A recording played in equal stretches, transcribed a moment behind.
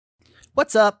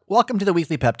What's up? Welcome to the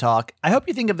Weekly Pep Talk. I hope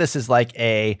you think of this as like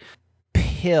a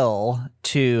pill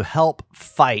to help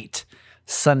fight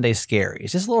Sunday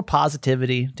scaries. Just a little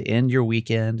positivity to end your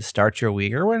weekend, to start your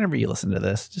week, or whenever you listen to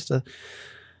this. Just a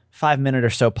 5-minute or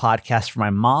so podcast for my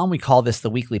mom. We call this the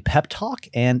Weekly Pep Talk,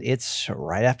 and it's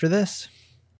right after this.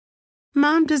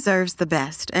 Mom deserves the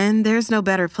best, and there's no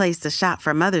better place to shop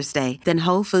for Mother's Day than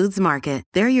Whole Foods Market.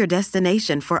 They're your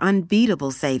destination for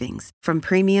unbeatable savings, from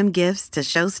premium gifts to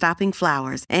show-stopping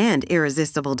flowers and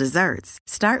irresistible desserts.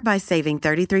 Start by saving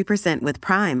 33% with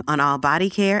Prime on all body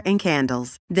care and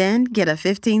candles. Then get a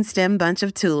 15-stem bunch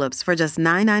of tulips for just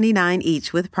 $9.99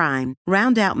 each with Prime.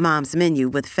 Round out Mom's menu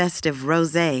with festive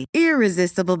rosé,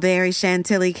 irresistible berry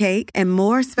chantilly cake, and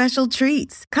more special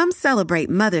treats. Come celebrate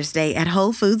Mother's Day at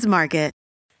Whole Foods Market.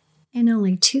 In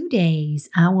only 2 days,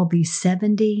 I will be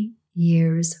 70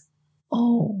 years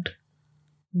old.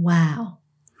 Wow.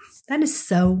 That is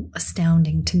so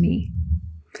astounding to me.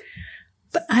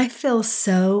 But I feel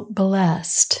so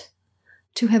blessed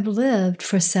to have lived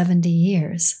for 70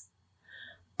 years.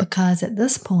 Because at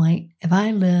this point, if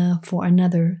I live for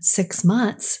another 6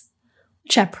 months,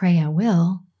 which I pray I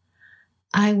will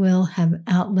have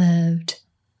outlived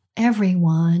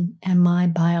everyone in my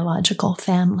biological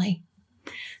family,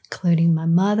 including my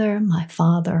mother, my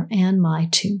father, and my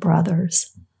 2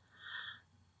 brothers.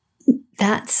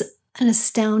 That's an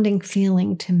astounding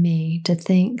feeling to me, to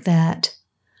think that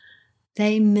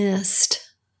they missed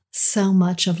so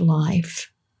much of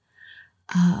life.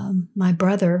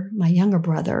 My younger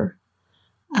brother,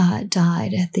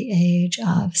 died at the age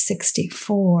of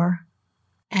 64,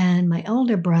 and my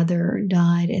older brother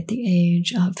died at the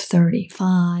age of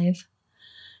 35.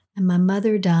 And my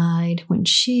mother died when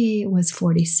she was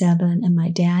 47, and my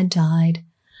dad died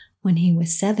when he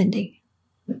was 70.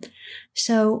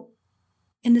 So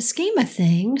in the scheme of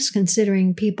things,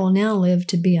 considering people now live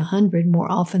to be 100 more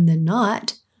often than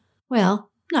not, well,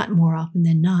 not more often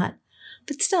than not,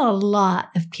 but still a lot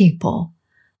of people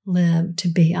live to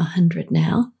be 100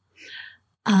 now,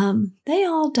 they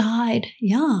all died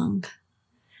young.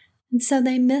 And so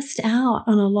they missed out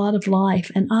on a lot of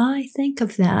life. And I think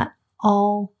of that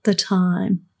all the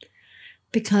time,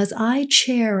 because I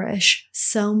cherish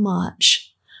so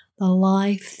much the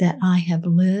life that I have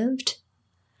lived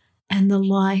and the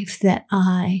life that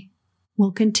I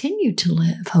will continue to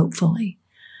live, hopefully.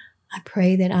 I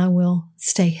pray that I will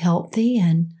stay healthy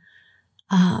and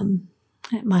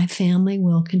that my family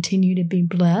will continue to be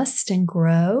blessed and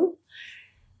grow,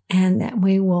 and that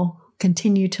we will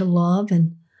continue to love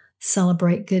and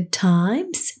celebrate good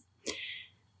times.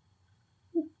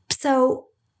 So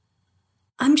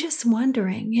I'm just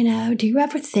wondering, do you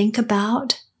ever think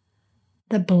about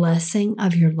the blessing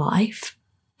of your life?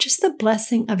 Just the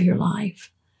blessing of your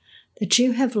life that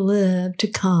you have lived to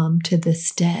come to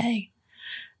this day,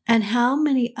 and how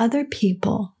many other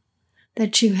people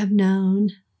that you have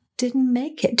known didn't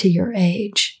make it to your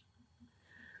age.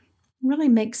 It really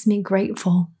makes me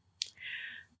grateful.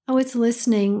 I was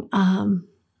listening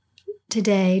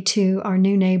today to our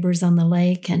new neighbors on the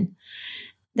lake, and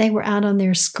they were out on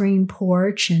their screen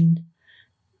porch, and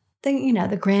the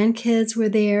grandkids were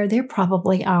there. They're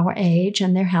probably our age,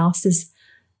 and their house has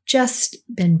just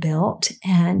been built,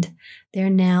 and they're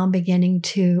now beginning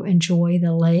to enjoy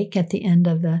the lake at the end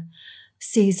of the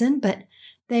season. But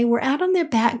they were out on their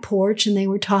back porch, and they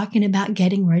were talking about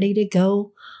getting ready to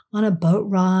go on a boat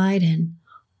ride. And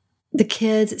the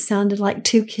kids, it sounded like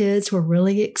 2 kids, were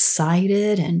really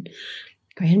excited, and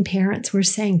grandparents were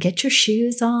saying, get your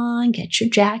shoes on, get your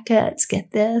jackets,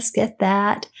 get this, get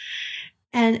that.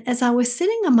 And as I was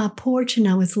sitting on my porch and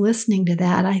I was listening to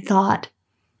that, I thought,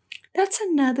 that's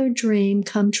another dream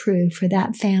come true for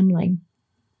that family.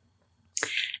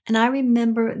 And I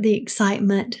remember the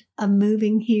excitement of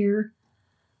moving here,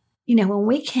 when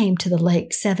we came to the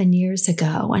lake 7 years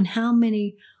ago, and how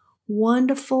many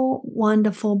wonderful,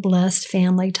 wonderful, blessed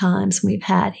family times we've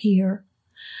had here.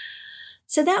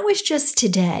 So that was just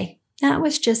today.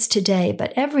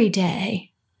 But every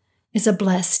day is a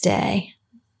blessed day.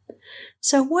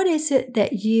 So what is it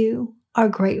that you are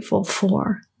grateful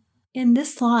for in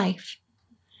this life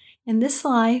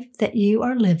that you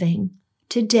are living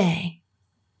today?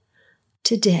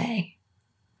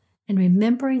 And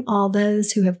remembering all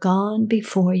those who have gone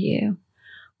before you,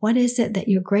 what is it that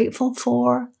you're grateful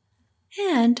for?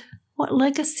 And what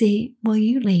legacy will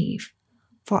you leave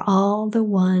for all the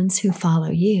ones who follow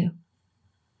you?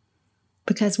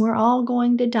 Because we're all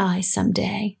going to die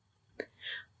someday.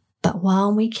 But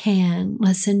while we can,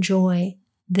 let's enjoy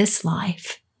this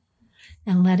life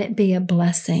and let it be a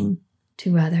blessing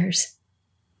to others.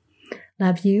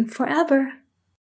 Love you forever.